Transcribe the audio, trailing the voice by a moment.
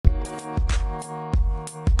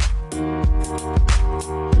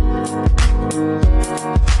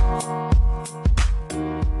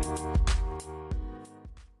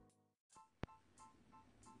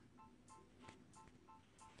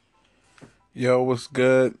Yo, what's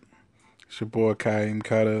good? It's your boy Kaim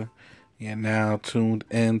Cutter. You're now tuned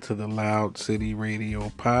in to the Loud City Radio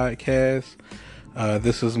podcast.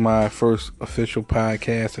 This is my first official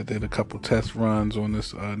podcast. I did a couple test runs on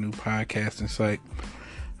this new podcasting site.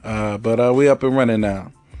 But we up and running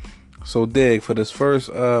now. So dig, for this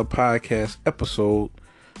first podcast episode,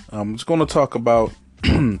 I'm just going to talk about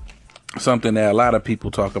something that a lot of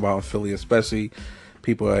people talk about in Philly, especially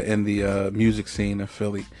people in the music scene in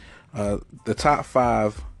Philly. The top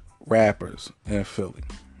 5 rappers in Philly.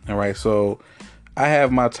 All right, so I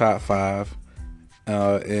have my top 5,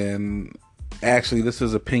 and actually this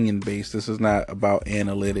is opinion based. This is not about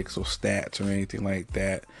analytics or stats or anything like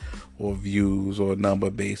that, or views or number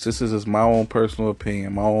based. This is just my own personal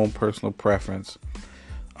opinion, my own personal preference,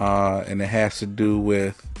 and it has to do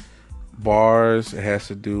with bars. It has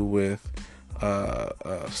to do with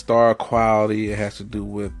star quality. It has to do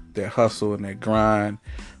with their hustle and their grind.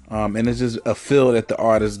 And it's just a feel that the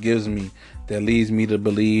artist gives me that leads me to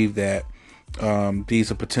believe that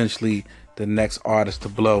these are potentially the next artists to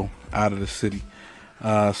blow out of the city.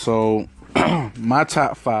 So my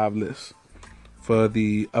top 5 list for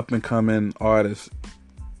the up-and-coming artists,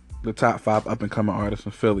 the top 5 up-and-coming artists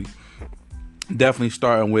in Philly, definitely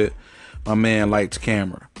starting with my man Lights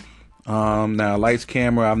Camera. Now Lights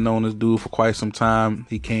Camera, I've known this dude for quite some time.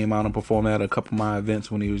 He came out and performed at a couple of my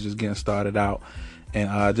events when he was just getting started out.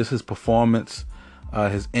 And just his performance,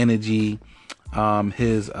 his energy,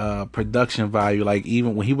 his production value. Like,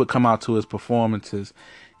 even when he would come out to his performances,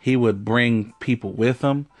 he would bring people with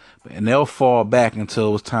him, and they'll fall back until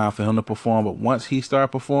it was time for him to perform. But once he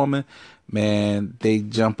started performing, man, they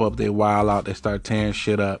jump up, they wild out, they start tearing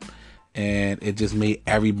shit up, and it just made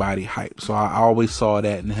everybody hype. So I always saw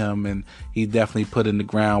that in him, and he definitely put in the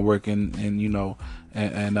groundwork and you know,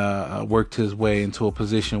 and worked his way into a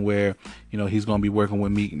position where, you know, he's going to be working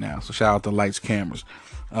with Meek now. So shout out to Lights Cameras.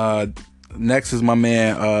 Next is my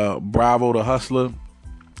man, Bravo the Hustler.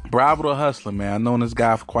 Bravo the Hustler, man. I've known this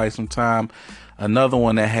guy for quite some time. Another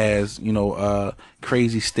one that has, you know,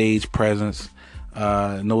 crazy stage presence,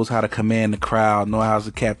 knows how to command the crowd, knows how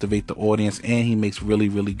to captivate the audience, and he makes really,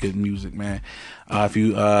 really good music, man. If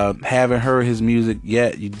you haven't heard his music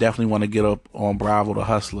yet, you definitely want to get up on Bravo the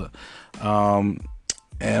Hustler.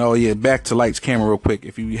 And oh yeah, back to Lights Camera real quick.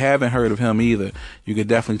 If you haven't heard of him either, you could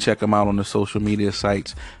definitely check him out on the social media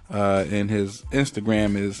sites. And his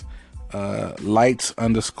Instagram is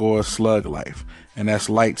lights_slug life. And that's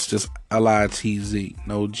lights, just LITZ,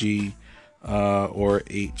 no G or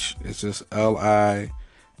H. It's just LI.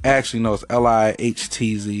 Actually, no, it's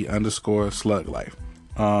LIHTZ _slug life.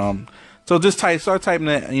 So just start typing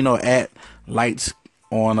that, you know, at lights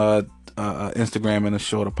on Instagram, and it's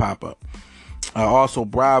sure to pop up. Also,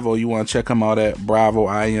 Bravo, you want to check him out at Bravo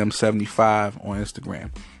IM75 on Instagram.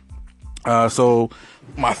 So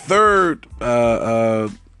my third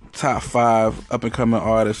top 5 up and coming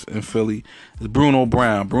artist in Philly is Bruno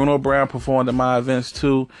Brown. Bruno Brown performed at my events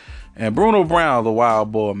too, and Bruno Brown, the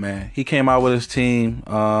wild boy, man. He came out with his team.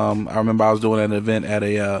 I remember I was doing an event at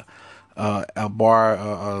a bar,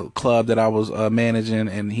 a club that I was managing,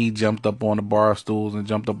 and he jumped up on the bar stools and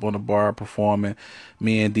jumped up on the bar performing.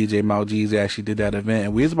 Me and DJ Maljeezy actually did that event,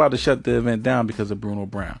 and we was about to shut the event down because of Bruno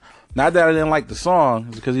Brown. Not that I didn't like the song,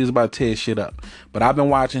 it's because he was about to tear shit up. But I've been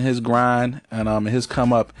watching his grind and his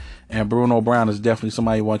come up, and Bruno Brown is definitely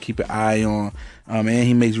somebody you want to keep an eye on. And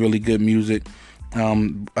he makes really good music.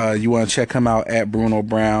 You want to check him out at Bruno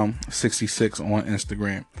Brown 66 on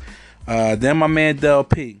Instagram. Then my man Del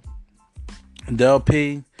P. Del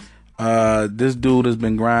P, this dude has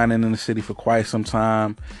been grinding in the city for quite some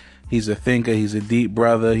time. He's a thinker. He's a deep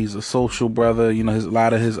brother. He's a social brother. You know, a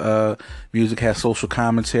lot of his music has social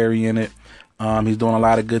commentary in it. He's doing a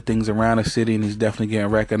lot of good things around the city, and he's definitely getting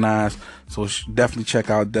recognized. So definitely check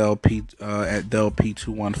out Del P at Del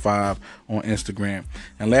P215 on Instagram.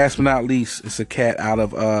 And last but not least, it's a cat out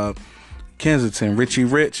of Kensington, Richie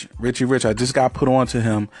Rich. I just got put on to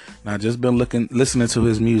him, and I just been listening to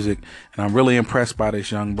his music, and I'm really impressed by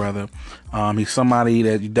this young brother. He's somebody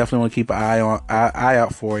that you definitely want to keep an eye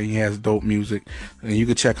out for. He has dope music, and you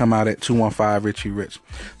can check him out at 215 Richie Rich.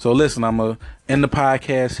 So listen, I'm gonna end the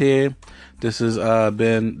podcast here. This has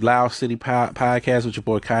been Loud City Podcast with your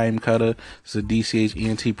boy Kaim Cutter. It's a DCH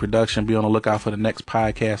ENT production. Be on the lookout for the next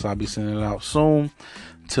podcast. I'll be sending it out soon.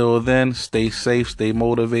 Till then, stay safe, stay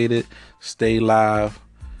motivated, stay live,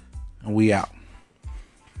 and we out.